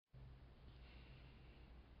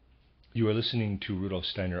You are listening to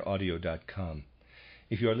RudolfSteinerAudio.com.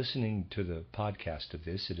 If you are listening to the podcast of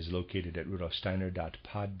this, it is located at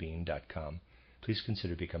RudolfSteiner.podbean.com. Please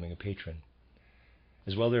consider becoming a patron.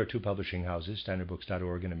 As well, there are two publishing houses,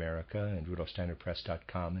 SteinerBooks.org in America and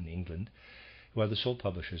RudolfSteinerPress.com in England, who are the sole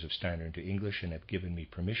publishers of Steiner into English and have given me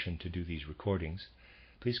permission to do these recordings.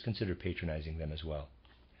 Please consider patronizing them as well.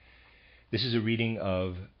 This is a reading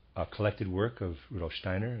of a collected work of Rudolf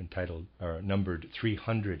Steiner numbered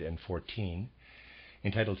 314,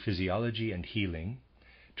 entitled Physiology and Healing,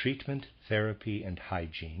 Treatment, Therapy, and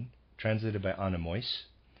Hygiene, translated by Anna Moyse,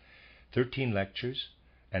 13 lectures,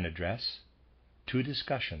 an address, 2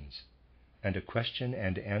 discussions, and a question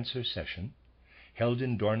and answer session held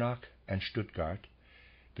in Dornach and Stuttgart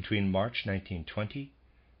between March 1920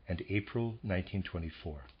 and April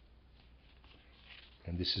 1924.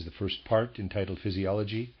 And this is the first part, entitled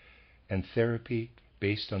Physiology and Therapy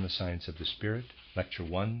Based on the Science of the Spirit, Lecture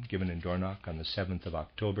 1, given in Dornach on the 7th of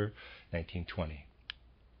October, 1920.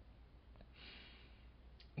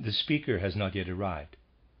 The speaker has not yet arrived.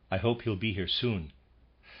 I hope he'll be here soon.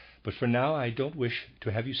 But for now, I don't wish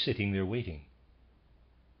to have you sitting there waiting.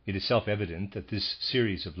 It is self-evident that this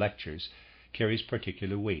series of lectures carries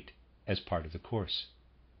particular weight as part of the course.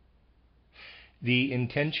 The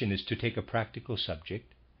intention is to take a practical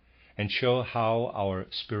subject and show how our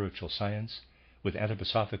spiritual science, with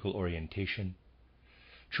anthroposophical orientation,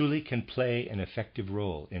 truly can play an effective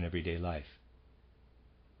role in everyday life.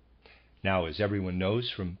 Now, as everyone knows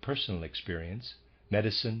from personal experience,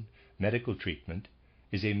 medicine, medical treatment,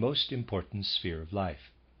 is a most important sphere of life.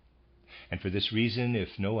 And for this reason,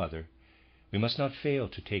 if no other, we must not fail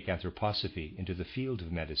to take anthroposophy into the field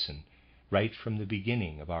of medicine right from the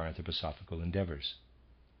beginning of our anthroposophical endeavors.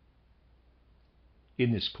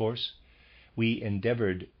 In this course, we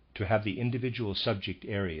endeavored to have the individual subject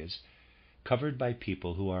areas covered by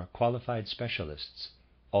people who are qualified specialists,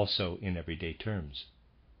 also in everyday terms.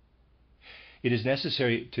 It is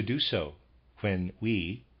necessary to do so when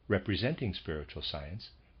we, representing spiritual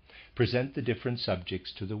science, present the different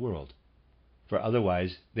subjects to the world, for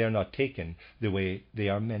otherwise they are not taken the way they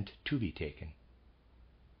are meant to be taken.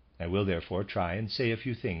 I will therefore try and say a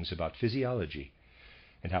few things about physiology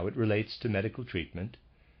and how it relates to medical treatment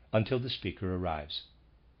until the speaker arrives,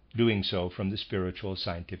 doing so from the spiritual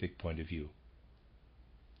scientific point of view.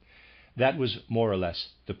 That was more or less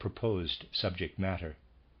the proposed subject matter.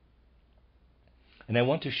 And I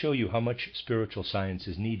want to show you how much spiritual science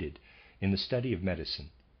is needed in the study of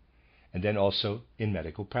medicine, and then also in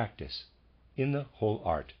medical practice, in the whole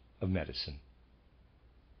art of medicine.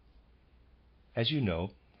 As you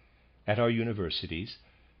know, at our universities,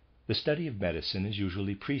 the study of medicine is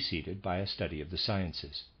usually preceded by a study of the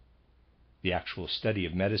sciences. The actual study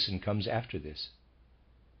of medicine comes after this.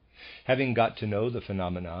 Having got to know the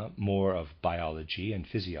phenomena more of biology and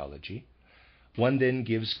physiology, one then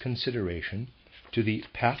gives consideration to the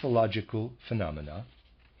pathological phenomena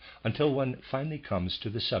until one finally comes to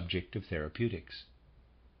the subject of therapeutics.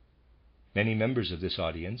 Many members of this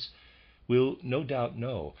audience will no doubt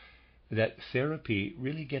know that therapy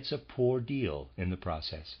really gets a poor deal in the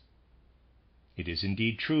process. It is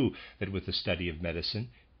indeed true that with the study of medicine,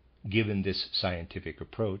 given this scientific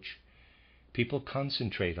approach, people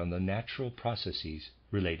concentrate on the natural processes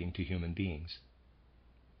relating to human beings.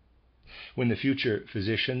 When the future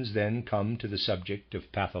physicians then come to the subject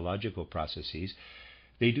of pathological processes,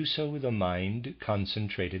 they do so with a mind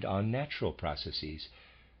concentrated on natural processes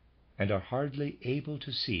and are hardly able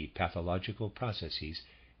to see pathological processes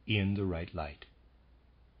in the right light.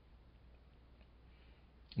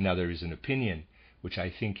 Now, there is an opinion which I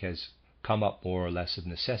think has come up more or less of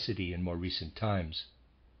necessity in more recent times.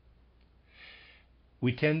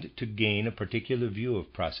 We tend to gain a particular view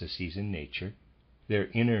of processes in nature, their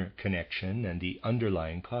inner connection, and the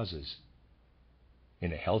underlying causes.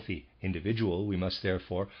 In a healthy individual, we must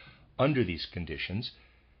therefore, under these conditions,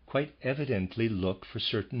 quite evidently look for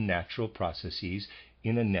certain natural processes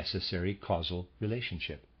in a necessary causal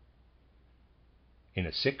relationship. In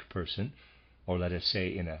a sick person, or let us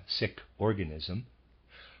say in a sick organism,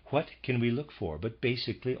 what can we look for but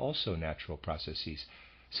basically also natural processes,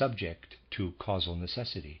 subject to causal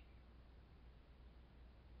necessity?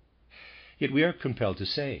 Yet we are compelled to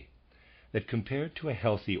say that compared to a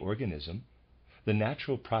healthy organism, the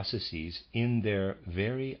natural processes in their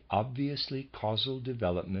very obviously causal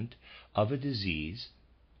development of a disease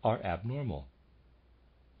are abnormal,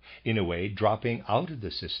 in a way dropping out of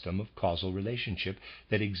the system of causal relationship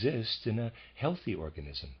that exists in a healthy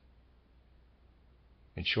organism.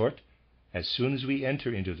 In short, as soon as we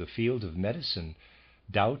enter into the field of medicine,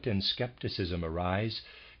 doubt and skepticism arise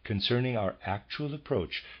concerning our actual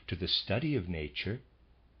approach to the study of nature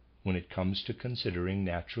when it comes to considering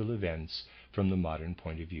natural events from the modern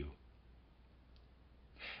point of view.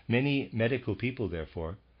 Many medical people,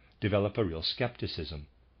 therefore, develop a real skepticism,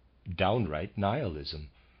 downright nihilism,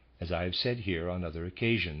 as I have said here on other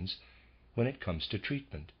occasions, when it comes to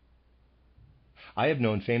treatment. I have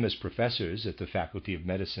known famous professors at the Faculty of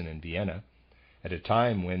Medicine in Vienna, at a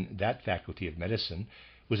time when that Faculty of Medicine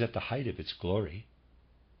was at the height of its glory,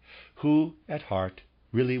 who, at heart,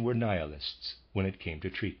 really were nihilists when it came to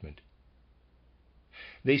treatment.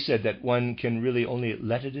 They said that one can really only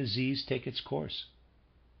let a disease take its course,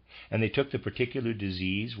 and they took the particular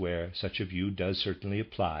disease where such a view does certainly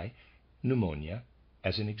apply, pneumonia,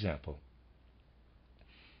 as an example.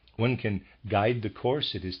 One can guide the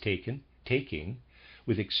course it is taking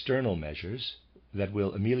with external measures that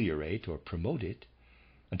will ameliorate or promote it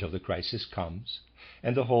until the crisis comes,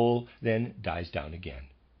 and the whole then dies down again.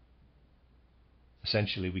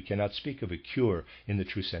 Essentially, we cannot speak of a cure in the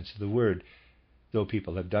true sense of the word, though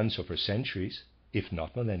people have done so for centuries, if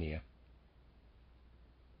not millennia.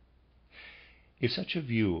 If such a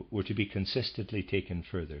view were to be consistently taken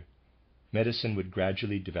further, medicine would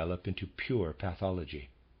gradually develop into pure pathology.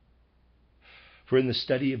 For in the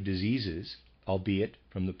study of diseases, albeit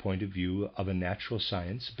from the point of view of a natural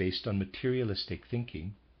science based on materialistic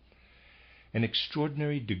thinking, an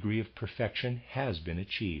extraordinary degree of perfection has been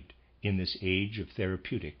achieved in this age of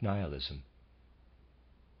therapeutic nihilism.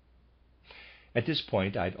 At this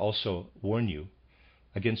point, I'd also warn you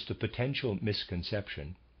against the potential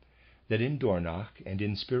misconception that in Dornach and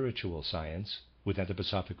in spiritual science with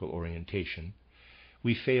anthroposophical orientation,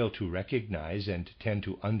 we fail to recognize and tend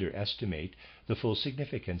to underestimate the full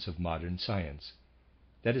significance of modern science.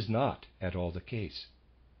 That is not at all the case.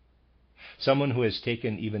 Someone who has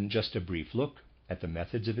taken even just a brief look at the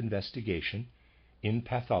methods of investigation in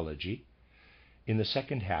pathology in the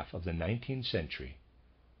second half of the 19th century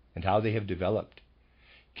and how they have developed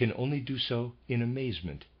can only do so in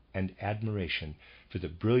amazement and admiration for the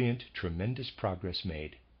brilliant, tremendous progress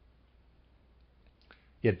made.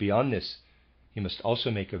 Yet beyond this, he must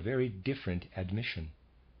also make a very different admission.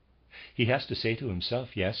 He has to say to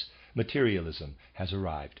himself, yes, materialism has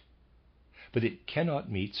arrived, but it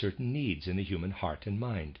cannot meet certain needs in the human heart and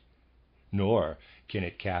mind, nor can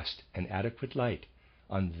it cast an adequate light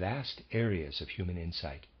on vast areas of human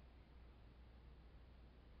insight.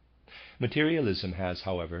 Materialism has,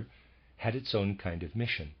 however, had its own kind of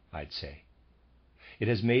mission, I'd say. It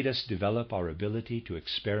has made us develop our ability to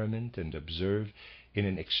experiment and observe in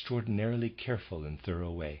an extraordinarily careful and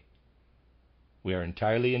thorough way. We are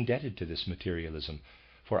entirely indebted to this materialism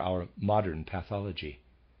for our modern pathology,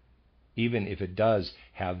 even if it does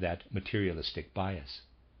have that materialistic bias.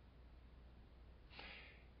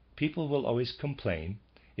 People will always complain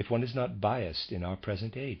if one is not biased in our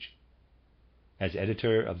present age. As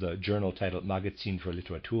editor of the journal titled Magazin für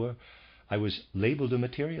Literatur, I was labeled a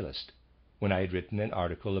materialist when I had written an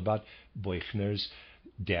article about Büchner's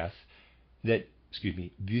death that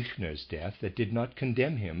did not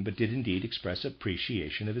condemn him, but did indeed express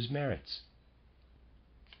appreciation of his merits.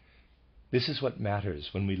 This is what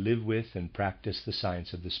matters when we live with and practice the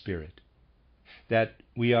science of the Spirit, that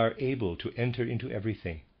we are able to enter into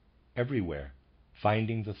everything, everywhere,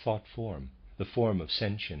 finding the thought form, the form of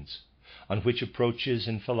sentience, on which approaches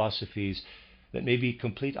and philosophies that may be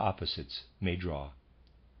complete opposites may draw.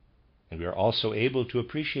 And we are also able to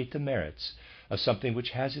appreciate the merits of something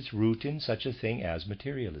which has its root in such a thing as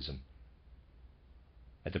materialism.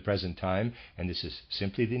 At the present time, and this is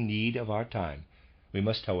simply the need of our time, we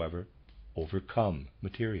must, however, overcome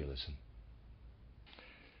materialism.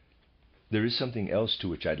 There is something else to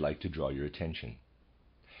which I'd like to draw your attention.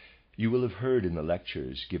 You will have heard in the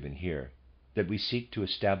lectures given here that we seek to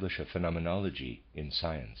establish a phenomenology in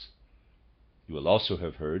science. You will also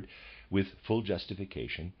have heard, with full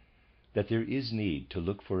justification, that there is need to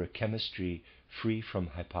look for a chemistry free from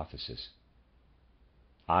hypothesis.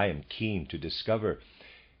 I am keen to discover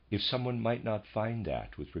if someone might not find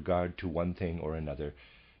that with regard to one thing or another,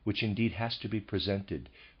 which indeed has to be presented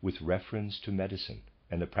with reference to medicine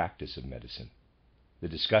and the practice of medicine. The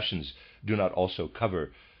discussions do not also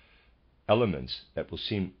cover elements that will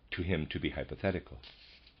seem to him to be hypothetical.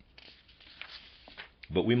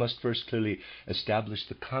 But we must first clearly establish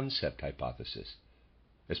the concept hypothesis,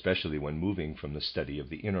 especially when moving from the study of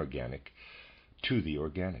the inorganic to the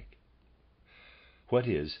organic. What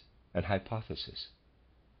is an hypothesis?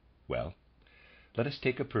 Well, let us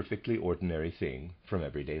take a perfectly ordinary thing from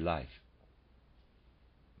everyday life.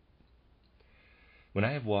 When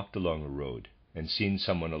I have walked along a road and seen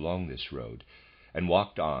someone along this road, and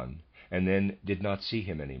walked on, and then did not see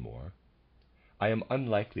him any more, I am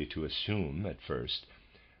unlikely to assume at first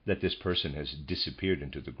that this person has disappeared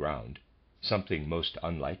into the ground, something most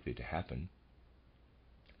unlikely to happen.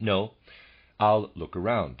 No, I'll look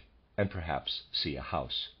around and perhaps see a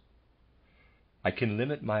house. I can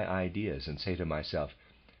limit my ideas and say to myself,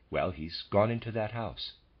 well, he's gone into that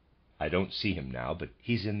house. I don't see him now, but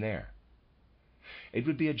he's in there. It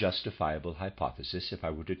would be a justifiable hypothesis if I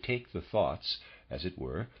were to take the thoughts, as it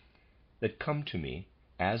were, that come to me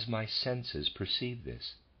as my senses perceive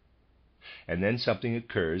this, and then something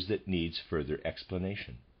occurs that needs further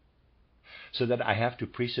explanation, so that I have to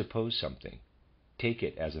presuppose something, take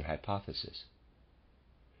it as an hypothesis.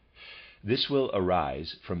 This will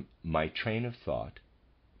arise from my train of thought,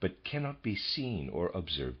 but cannot be seen or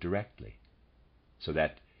observed directly, so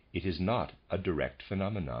that it is not a direct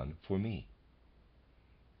phenomenon for me.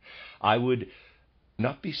 I would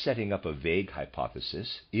not be setting up a vague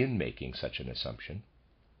hypothesis in making such an assumption,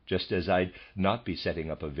 just as I'd not be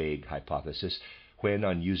setting up a vague hypothesis when,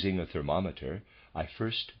 on using a thermometer, I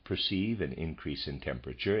first perceive an increase in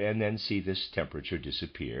temperature and then see this temperature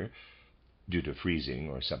disappear due to freezing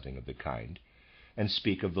or something of the kind, and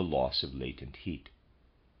speak of the loss of latent heat.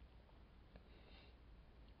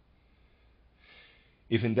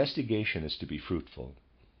 If investigation is to be fruitful,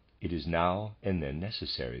 it is now and then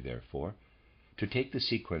necessary, therefore, to take the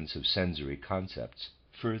sequence of sensory concepts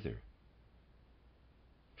further.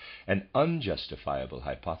 An unjustifiable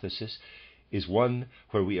hypothesis is one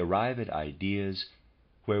where we arrive at ideas,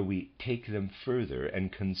 where we take them further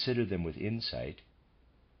and consider them with insight.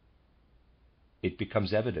 It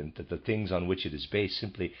becomes evident that the things on which it is based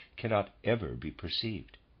simply cannot ever be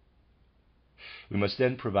perceived. We must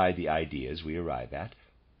then provide the ideas we arrive at,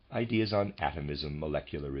 ideas on atomism,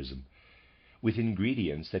 molecularism, with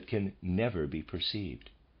ingredients that can never be perceived.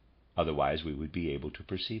 Otherwise we would be able to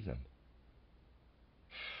perceive them.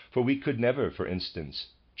 For we could never, for instance,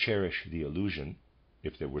 cherish the illusion,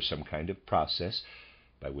 if there were some kind of process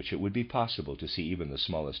by which it would be possible to see even the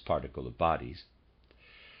smallest particle of bodies,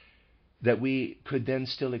 that we could then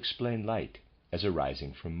still explain light as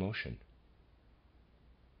arising from motion.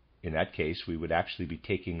 In that case, we would actually be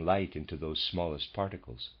taking light into those smallest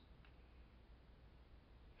particles.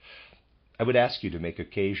 I would ask you to make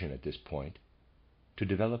occasion at this point to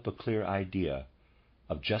develop a clear idea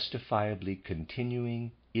of justifiably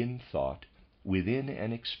continuing in thought within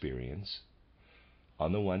an experience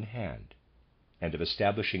on the one hand, and of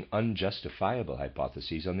establishing unjustifiable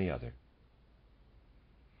hypotheses on the other.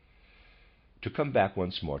 To come back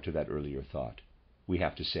once more to that earlier thought, we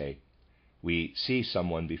have to say, we see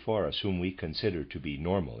someone before us whom we consider to be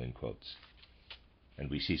normal, in quotes, and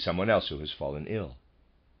we see someone else who has fallen ill.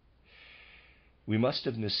 We must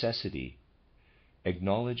of necessity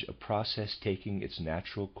acknowledge a process taking its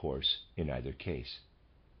natural course in either case.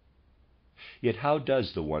 Yet how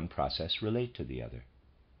does the one process relate to the other?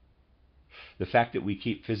 The fact that we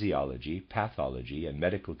keep physiology, pathology, and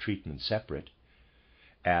medical treatment separate,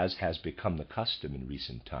 as has become the custom in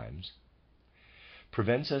recent times,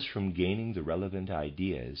 prevents us from gaining the relevant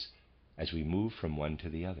ideas as we move from one to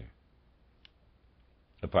the other.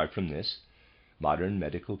 Apart from this, modern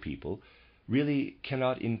medical people really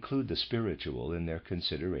cannot include the spiritual in their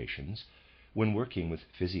considerations when working with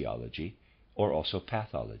physiology or also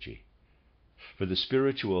pathology, for the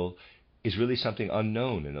spiritual is really something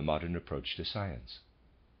unknown in the modern approach to science,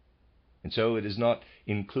 and so it is not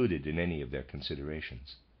included in any of their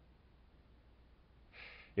considerations.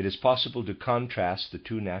 It is possible to contrast the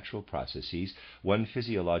two natural processes, one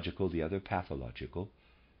physiological, the other pathological,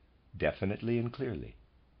 definitely and clearly,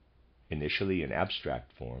 initially in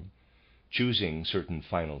abstract form, choosing certain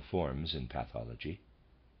final forms in pathology,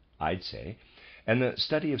 I'd say, and the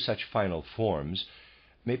study of such final forms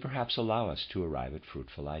may perhaps allow us to arrive at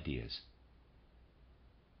fruitful ideas.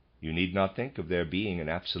 You need not think of there being an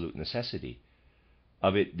absolute necessity,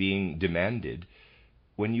 of it being demanded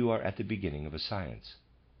when you are at the beginning of a science.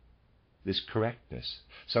 This correctness,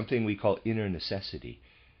 something we call inner necessity,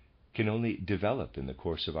 can only develop in the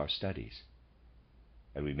course of our studies.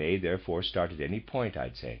 And we may therefore start at any point,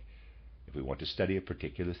 I'd say, if we want to study a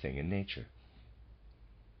particular thing in nature.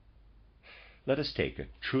 Let us take a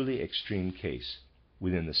truly extreme case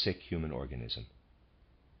within the sick human organism.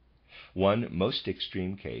 One most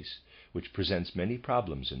extreme case, which presents many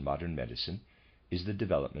problems in modern medicine, is the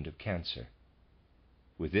development of cancer.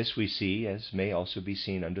 With this we see, as may also be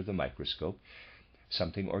seen under the microscope,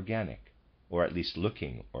 something organic, or at least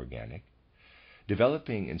looking organic,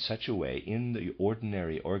 developing in such a way in the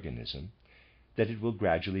ordinary organism that it will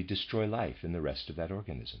gradually destroy life in the rest of that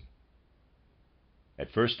organism.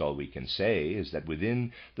 At first, all we can say is that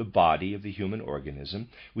within the body of the human organism,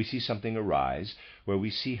 we see something arise where we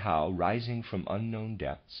see how, rising from unknown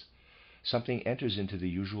depths, something enters into the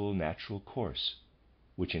usual natural course,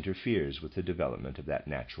 which interferes with the development of that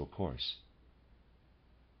natural course.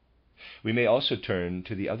 We may also turn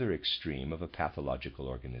to the other extreme of a pathological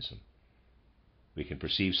organism. We can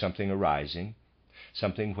perceive something arising,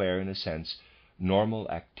 something where, in a sense, normal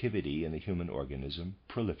activity in the human organism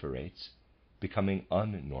proliferates, becoming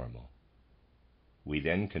unnormal. We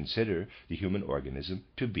then consider the human organism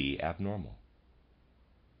to be abnormal.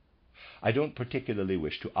 I don't particularly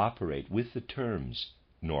wish to operate with the terms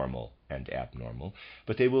normal and abnormal,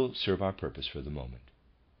 but they will serve our purpose for the moment.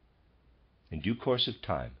 In due course of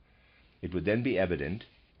time, it would then be evident,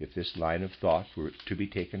 if this line of thought were to be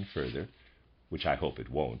taken further, which I hope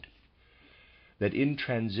it won't, that in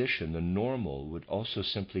transition the normal would also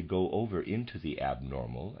simply go over into the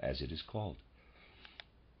abnormal, as it is called.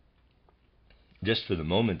 Just for the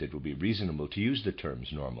moment, it will be reasonable to use the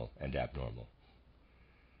terms normal and abnormal.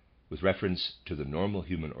 With reference to the normal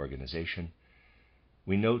human organization,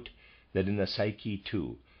 we note that in the psyche,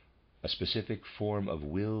 too, a specific form of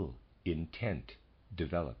will, intent,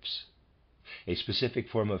 develops, a specific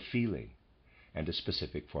form of feeling, and a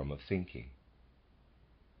specific form of thinking.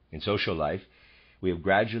 In social life, we have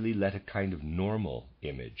gradually let a kind of normal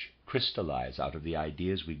image crystallize out of the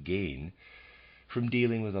ideas we gain from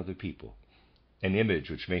dealing with other people, an image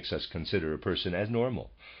which makes us consider a person as normal,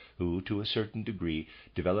 who, to a certain degree,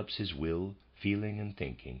 develops his will, feeling, and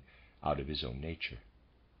thinking out of his own nature.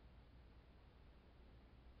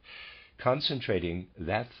 Concentrating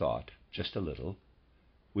that thought just a little,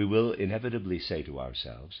 we will inevitably say to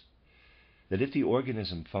ourselves that if the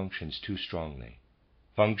organism functions too strongly,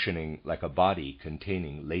 functioning like a body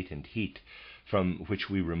containing latent heat, from which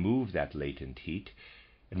we remove that latent heat,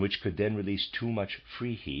 and which could then release too much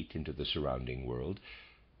free heat into the surrounding world,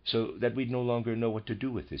 so that we'd no longer know what to do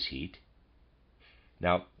with this heat.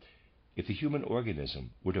 Now, if the human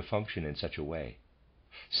organism were to function in such a way,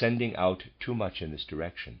 sending out too much in this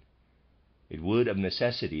direction, it would, of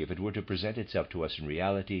necessity, if it were to present itself to us in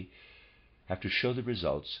reality, have to show the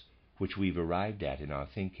results which we've arrived at in our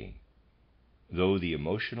thinking, though the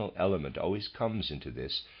emotional element always comes into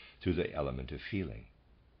this through the element of feeling.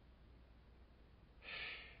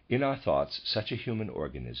 In our thoughts, such a human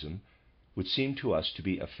organism would seem to us to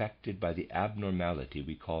be affected by the abnormality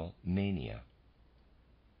we call mania.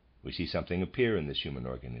 We see something appear in this human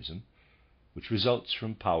organism, which results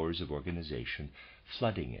from powers of organization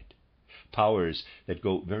flooding it, powers that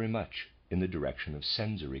go very much in the direction of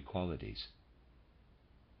sensory qualities.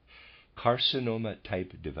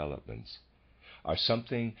 Carcinoma-type developments are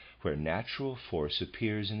something where natural force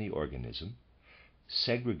appears in the organism,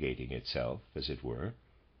 segregating itself, as it were,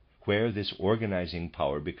 where this organizing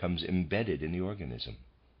power becomes embedded in the organism.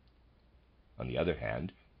 On the other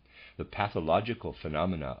hand, the pathological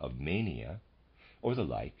phenomena of mania, or the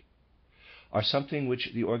like, are something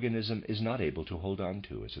which the organism is not able to hold on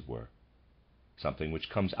to, as it were, something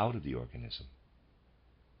which comes out of the organism.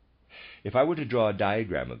 If I were to draw a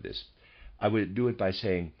diagram of this, I would do it by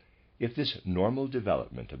saying, if this normal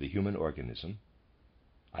development of the human organism,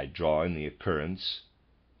 I draw in the occurrence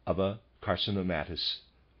of a carcinomatous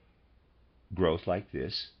growth like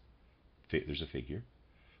this, there's a figure,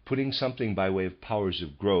 putting something by way of powers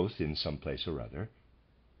of growth in some place or other,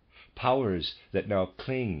 powers that now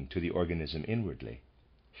cling to the organism inwardly,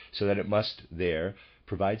 so that it must there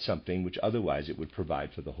provide something which otherwise it would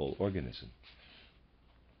provide for the whole organism.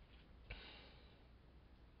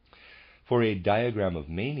 For a diagram of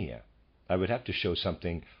mania, I would have to show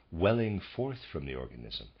something welling forth from the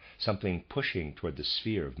organism, something pushing toward the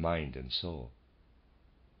sphere of mind and soul.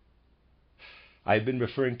 I have been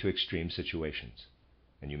referring to extreme situations,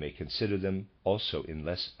 and you may consider them also in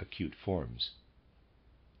less acute forms.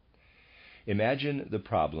 Imagine the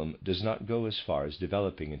problem does not go as far as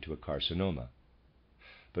developing into a carcinoma,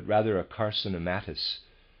 but rather a carcinomatous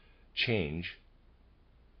change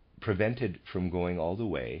prevented from going all the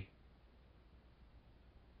way.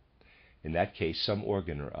 In that case, some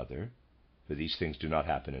organ or other, for these things do not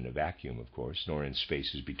happen in a vacuum, of course, nor in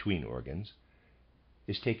spaces between organs,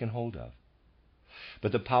 is taken hold of.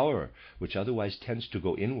 But the power which otherwise tends to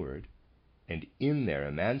go inward, and in there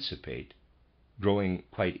emancipate, growing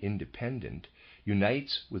quite independent,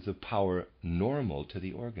 unites with the power normal to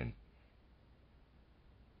the organ.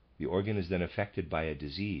 The organ is then affected by a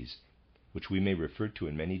disease, which we may refer to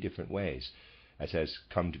in many different ways, as has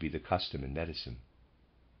come to be the custom in medicine.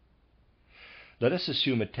 Let us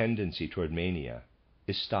assume a tendency toward mania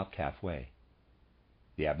is stopped halfway.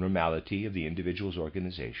 The abnormality of the individual's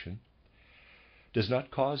organization, does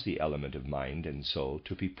not cause the element of mind and soul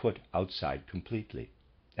to be put outside completely,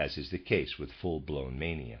 as is the case with full-blown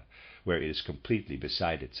mania, where it is completely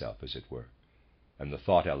beside itself, as it were, and the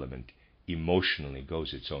thought element emotionally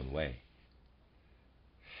goes its own way.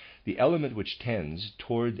 The element which tends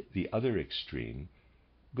toward the other extreme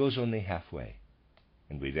goes only halfway,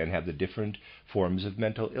 and we then have the different forms of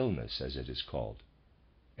mental illness, as it is called,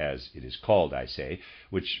 I say,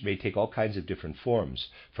 which may take all kinds of different forms,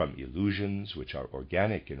 from illusions, which are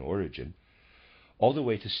organic in origin, all the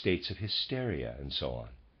way to states of hysteria and so on,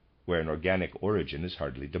 where an organic origin is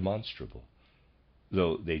hardly demonstrable,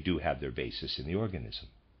 though they do have their basis in the organism.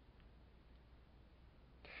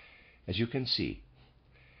 As you can see,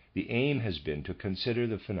 the aim has been to consider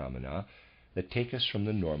the phenomena that take us from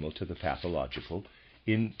the normal to the pathological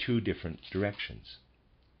in two different directions.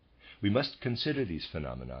 We must consider these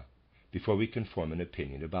phenomena before we can form an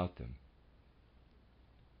opinion about them.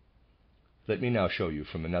 Let me now show you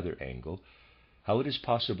from another angle how it is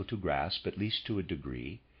possible to grasp, at least to a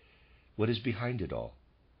degree, what is behind it all,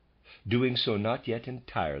 doing so not yet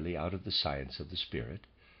entirely out of the science of the spirit,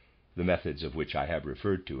 the methods of which I have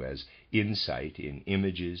referred to as insight in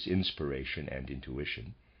images, inspiration, and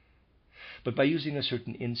intuition, but by using a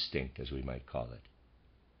certain instinct, as we might call it,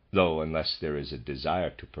 though unless there is a desire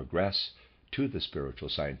to progress to the spiritual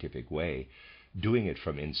scientific way, doing it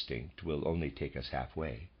from instinct will only take us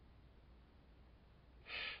halfway.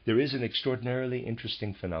 There is an extraordinarily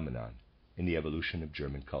interesting phenomenon in the evolution of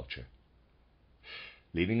German culture.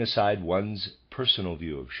 Leaving aside one's personal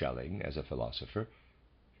view of Schelling as a philosopher,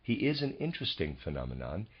 he is an interesting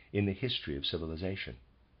phenomenon in the history of civilization.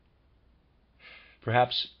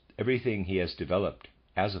 Perhaps everything he has developed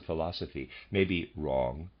as a philosophy may be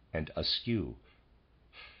wrong and askew,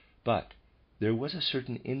 but there was a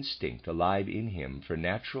certain instinct alive in him for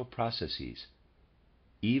natural processes,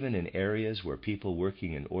 even in areas where people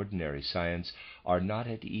working in ordinary science are not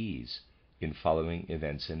at ease in following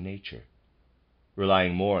events in nature,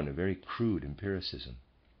 relying more on a very crude empiricism.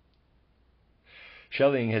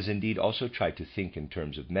 Schelling has indeed also tried to think in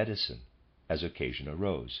terms of medicine as occasion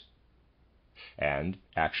arose, and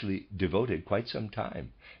actually devoted quite some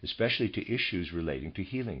time, especially to issues relating to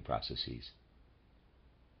healing processes.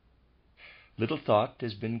 Little thought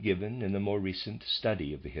has been given in the more recent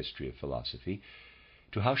study of the history of philosophy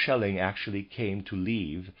to how Schelling actually came to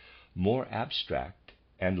leave more abstract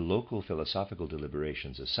and local philosophical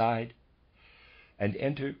deliberations aside and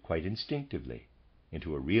enter quite instinctively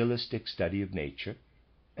into a realistic study of nature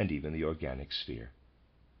and even the organic sphere.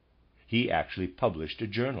 He actually published a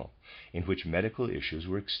journal in which medical issues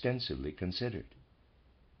were extensively considered.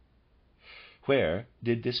 Where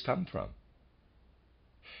did this come from?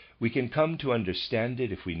 We can come to understand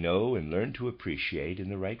it if we know and learn to appreciate in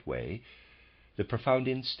the right way the profound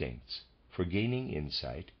instincts for gaining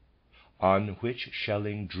insight on which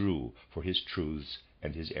Schelling drew for his truths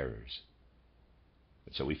and his errors.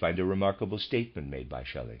 And so we find a remarkable statement made by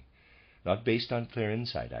Schelling, not based on clear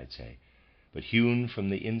insight, I'd say, but hewn from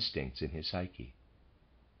the instincts in his psyche.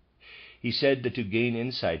 He said that to gain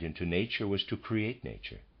insight into nature was to create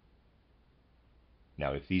nature.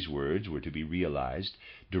 Now, if these words were to be realized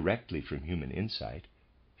directly from human insight,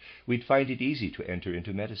 we'd find it easy to enter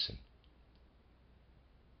into medicine.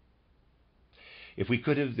 If we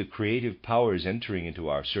could have the creative powers entering into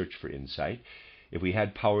our search for insight, if we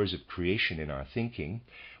had powers of creation in our thinking,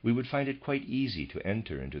 we would find it quite easy to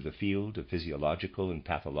enter into the field of physiological and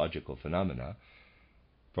pathological phenomena,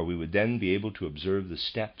 for we would then be able to observe the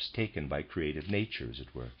steps taken by creative nature, as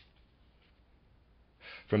it were.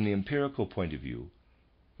 From the empirical point of view,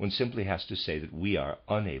 one simply has to say that we are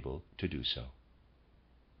unable to do so.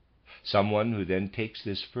 Someone who then takes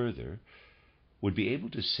this further would be able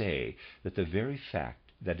to say that the very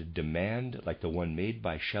fact that a demand like the one made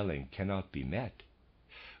by Schelling cannot be met,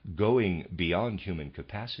 going beyond human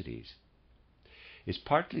capacities, is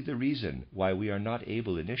partly the reason why we are not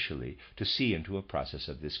able initially to see into a process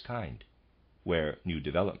of this kind, where new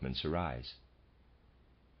developments arise.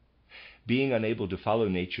 Being unable to follow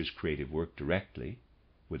nature's creative work directly,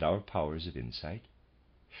 with our powers of insight,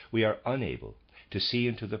 we are unable to see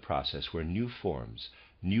into the process where new forms,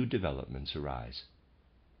 new developments arise.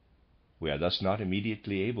 We are thus not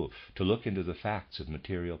immediately able to look into the facts of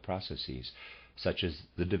material processes, such as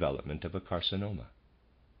the development of a carcinoma.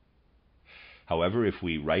 However, if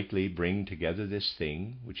we rightly bring together this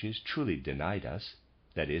thing which is truly denied us,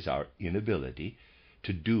 that is, our inability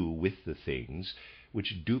to do with the things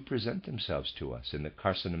which do present themselves to us in the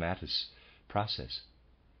carcinomatous process,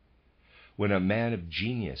 when a man of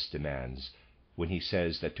genius demands, when he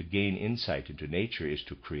says that to gain insight into nature is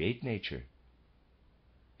to create nature,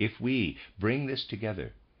 If we bring this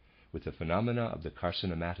together with the phenomena of the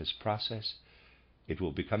carcinomatous process, it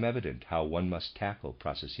will become evident how one must tackle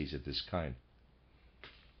processes of this kind.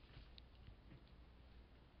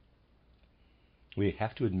 We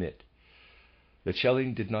have to admit that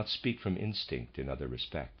Schelling did not speak from instinct in other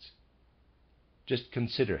respects. Just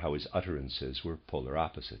consider how his utterances were polar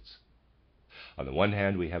opposites. On the one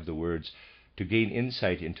hand, we have the words, "To gain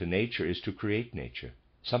insight into nature is to create nature,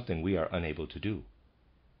 something we are unable to do."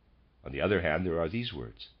 On the other hand, there are these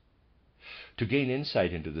words, "To gain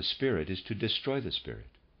insight into the spirit is to destroy the spirit."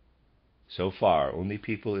 So far, only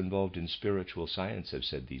people involved in spiritual science have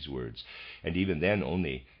said these words, and even then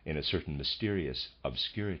only in a certain mysterious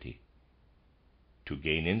obscurity. To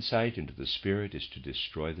gain insight into the spirit is to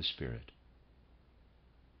destroy the spirit.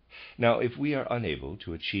 Now, if we are unable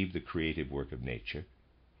to achieve the creative work of nature,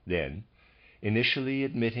 then, initially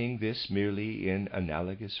admitting this merely in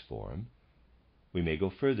analogous form, we may go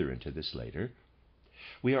further into this later,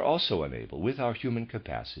 we are also unable, with our human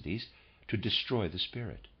capacities, to destroy the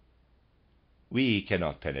spirit. We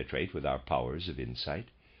cannot penetrate with our powers of insight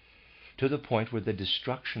to the point where the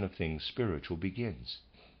destruction of things spiritual begins.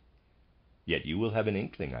 Yet you will have an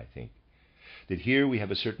inkling, I think, that here we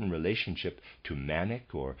have a certain relationship to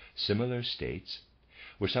manic or similar states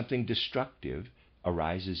where something destructive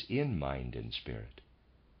arises in mind and spirit.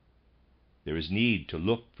 There is need to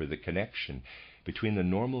look for the connection between the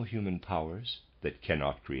normal human powers that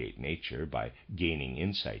cannot create nature by gaining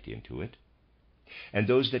insight into it, and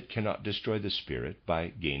those that cannot destroy the spirit by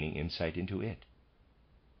gaining insight into it.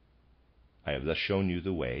 I have thus shown you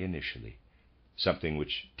the way initially, something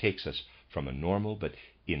which takes us from a normal but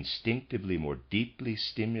instinctively more deeply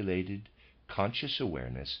stimulated conscious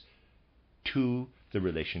awareness to the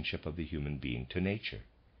relationship of the human being to nature.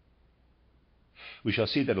 We shall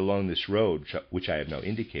see that along this road, which I have now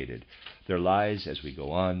indicated, there lies, as we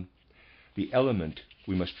go on, the element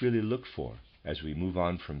we must really look for as we move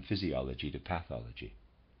on from physiology to pathology.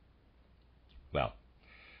 Well,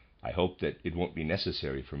 I hope that it won't be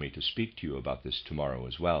necessary for me to speak to you about this tomorrow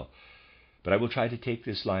as well, but I will try to take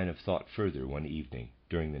this line of thought further one evening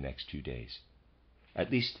during the next 2 days, at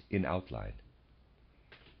least in outline.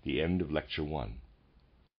 The end of Lecture 1.